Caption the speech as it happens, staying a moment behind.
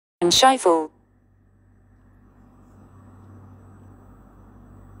Schiefel.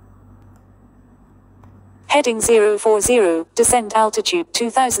 Heading 040, descent altitude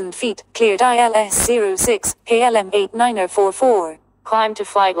 2000 feet, cleared ILS 06, KLM 8944. Climb to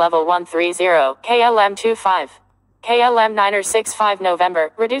flight level 130, KLM 25. KLM 965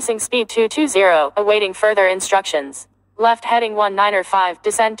 November, reducing speed 220, awaiting further instructions. Left heading 195,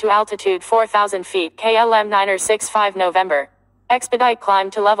 descend to altitude 4000 feet, KLM 965 November. Expedite climb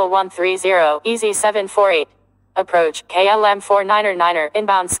to level 130, easy 748. Approach, KLM 499er,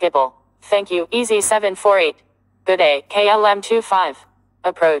 inbound Schiphol. Thank you, easy 748. Good day, KLM 25.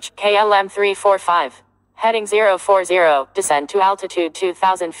 Approach, KLM 345. Heading 040, descend to altitude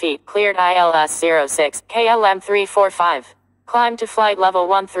 2000 feet, cleared ILS 06, KLM 345. Climb to flight level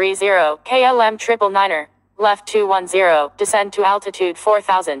 130, KLM 999er. Left 210, descend to altitude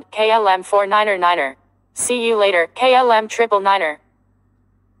 4000, KLM 499er. See you later, KLM 999er.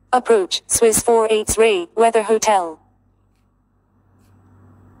 Approach, Swiss 48 Ray, Weather Hotel.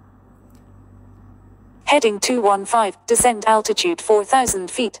 Heading 215, descend altitude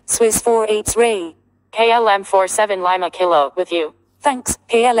 4000 feet, Swiss 48 Ray. KLM 47 Lima Kilo, with you. Thanks,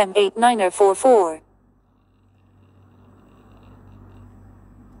 KLM 8944.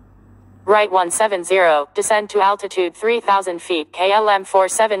 Right 170, descend to altitude 3000 feet, KLM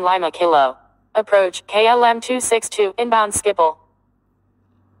 47 Lima Kilo. Approach, KLM 262, inbound Schiphol.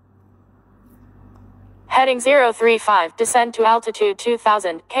 Heading 035, descend to altitude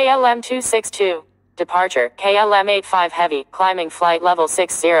 2000, KLM 262. Departure, KLM 85 Heavy, climbing flight level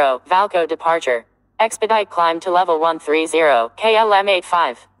 60, Valco departure. Expedite climb to level 130, KLM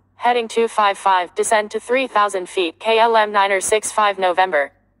 85. Heading 255, descend to 3000 feet, KLM 965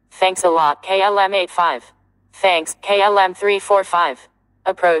 November. Thanks a lot, KLM 85. Thanks, KLM 345.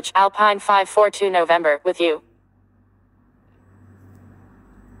 Approach, Alpine 542 November, with you.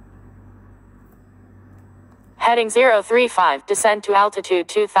 Heading 035, descend to altitude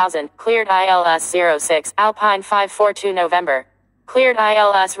 2000, cleared ILS 06, Alpine 542 November. Cleared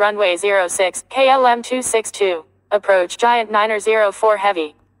ILS runway 06, KLM 262. Approach, Giant 904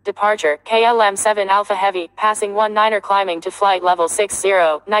 Heavy. Departure, KLM 7 Alpha Heavy, passing 19er climbing to flight level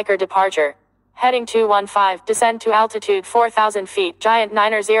 60, Niker departure. Heading 215, descend to altitude 4000 feet, Giant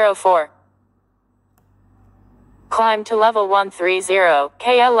 904. Climb to level 130,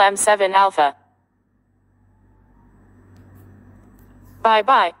 KLM 7 Alpha.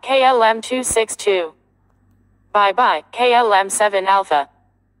 Bye-bye, KLM 262. Bye-bye, KLM 7 Alpha.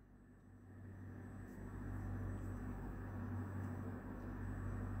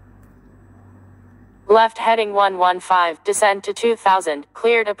 Left heading 115, descend to 2000,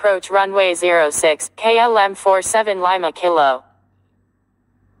 cleared approach runway 06, KLM 47 Lima Kilo.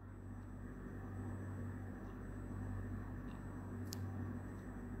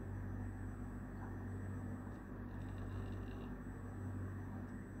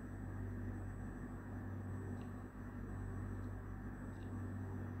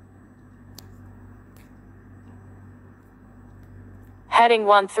 Heading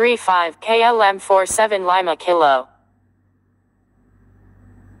 135, KLM 47 Lima Kilo.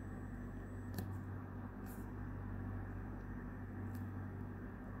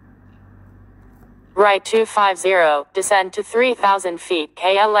 Right 250, descend to 3000 feet,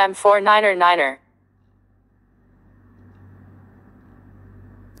 KLM 499er.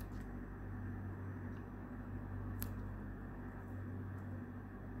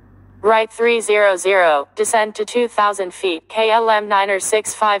 Right 300, descend to 2000 feet, KLM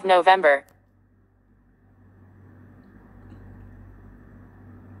 965 November.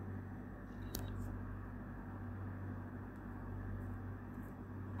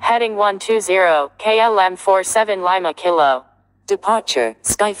 Heading 120, KLM 47 Lima Kilo. Departure,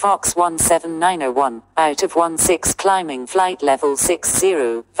 Skyfox 17901, out of 16 climbing flight level 60,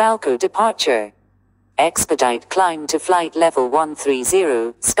 Valco departure. Expedite climb to flight level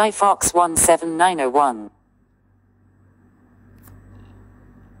 130, Skyfox 17901.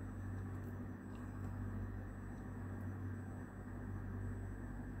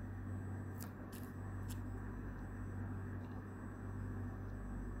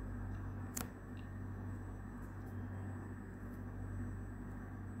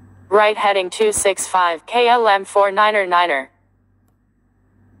 Right heading 265, KLM 499er.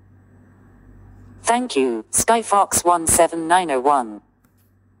 Thank you, Skyfox 17901.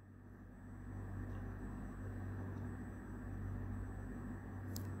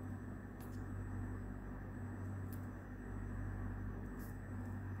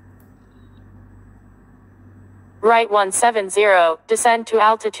 Right 170, descend to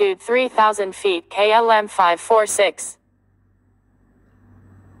altitude 3000 feet, KLM 546.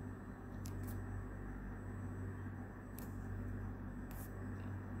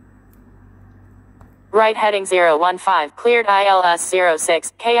 Right heading 015, cleared ILS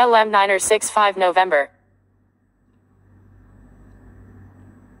 06, KLM 965 November.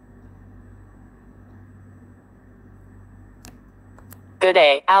 Good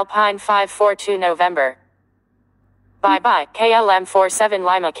day, Alpine 542 November. Bye-bye, KLM 47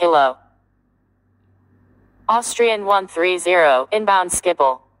 Lima Kilo. Austrian 130, inbound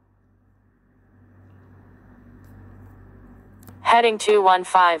Schiphol. Heading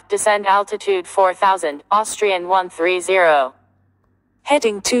 215, descend altitude 4000, Austrian 130.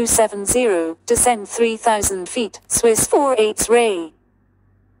 Heading 270, descend 3000 feet, Swiss 48 Ray.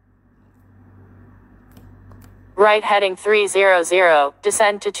 Right heading 300,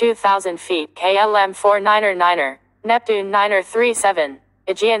 descend to 2000 feet, KLM 49er, Neptune 937,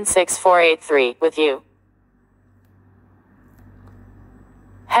 Aegean 6483, with you.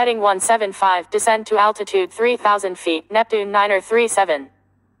 Heading 175, descend to altitude 3000 feet, Neptune 937.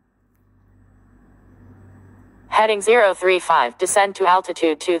 Heading 035, descend to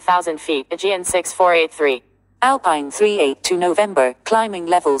altitude 2000 feet, Aegean 6483. Alpine 382 November, climbing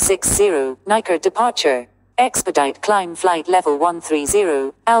level 60, Niker departure. Expedite climb flight level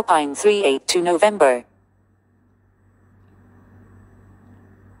 130, Alpine 382 November.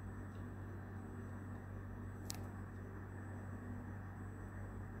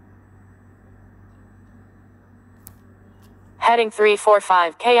 Heading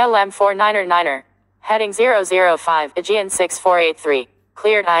 345, KLM 49er. Heading 005, Aegean 6483.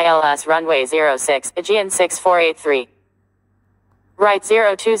 Cleared ILS runway 06, Aegean 6483. Right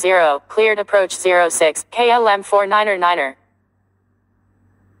 020, cleared approach 06, KLM 49er.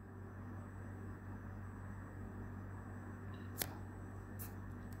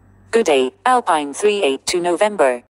 Good day, Alpine 382 November.